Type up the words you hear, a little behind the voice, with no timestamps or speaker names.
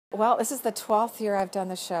Well, this is the 12th year I've done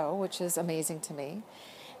the show, which is amazing to me.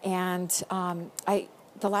 And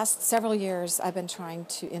the last several years, I've been trying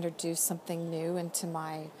to introduce something new into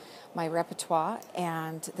my repertoire.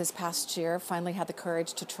 And this past year, finally had the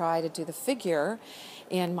courage to try to do the figure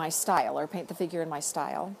in my style, or paint the figure in my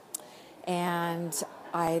style. And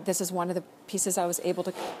this is one of the pieces I was able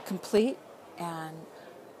to complete, and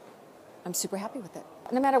I'm super happy with it.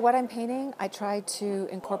 No matter what I'm painting, I try to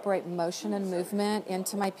incorporate motion and movement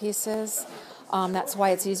into my pieces. That's why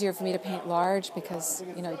it's easier for me to paint large, because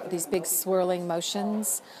these big swirling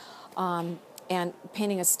motions. And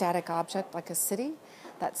painting a static object like a city,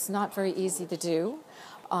 that's not very easy to do.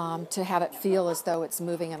 To have it feel as though it's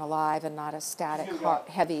moving and alive and not a static,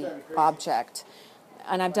 heavy object.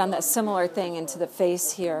 And I've done a similar thing into the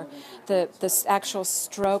face here. The actual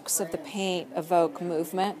strokes of the paint evoke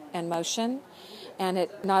movement and motion, and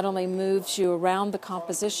it not only moves you around the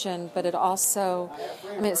composition, but it also,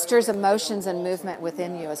 it stirs emotions and movement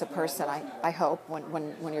within you as a person, I hope,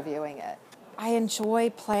 when you're viewing it. I enjoy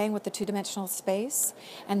playing with the two-dimensional space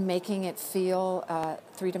and making it feel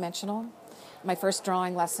three-dimensional. My first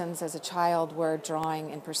drawing lessons as a child were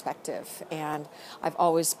drawing in perspective, and I've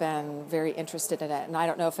always been very interested in it. And I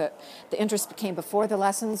don't know if the interest came before the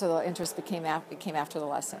lessons or the interest came after the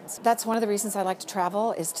lessons. That's one of the reasons I like to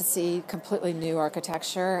travel, is to see completely new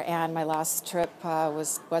architecture. And my last trip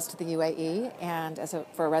was to the UAE, and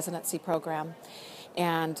for a residency program.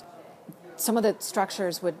 And some of the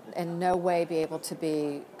structures would in no way be able to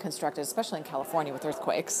be constructed, especially in California with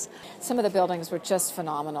earthquakes. Some of the buildings were just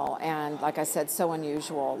phenomenal, and like I said, so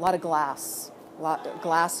unusual. A lot of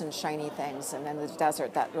glass and shiny things, and then the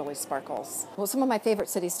desert that really sparkles. Well, some of my favorite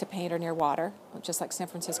cities to paint are near water, just like San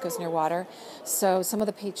Francisco's near water. So some of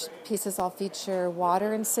the pieces I'll feature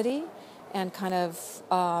water and city, and kind of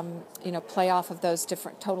play off of those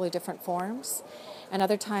totally different forms. And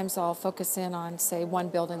other times I'll focus in on, say, one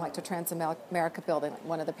building, like the Trans-America building,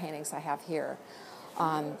 one of the paintings I have here.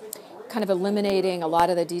 Kind of eliminating a lot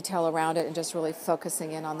of the detail around it and just really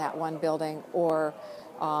focusing in on that one building. Or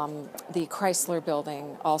the Chrysler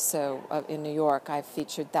building, also in New York, I've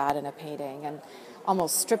featured that in a painting, and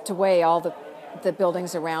almost stripped away all the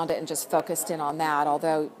buildings around it and just focused in on that.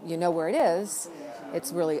 Although you know where it is,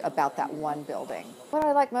 it's really about that one building. What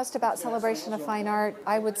I like most about Celebration of Fine Art,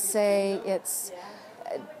 I would say it's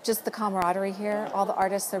just the camaraderie here. All the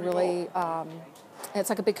artists are really, it's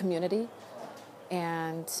like a big community.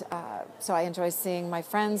 And so I enjoy seeing my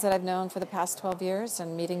friends that I've known for the past 12 years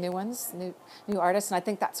and meeting new ones, new artists. And I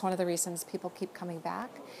think that's one of the reasons people keep coming back,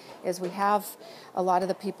 is we have a lot of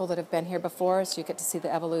the people that have been here before, so you get to see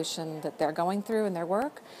the evolution that they're going through in their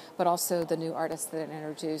work, but also the new artists that are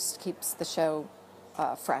introduced keeps the show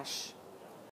fresh.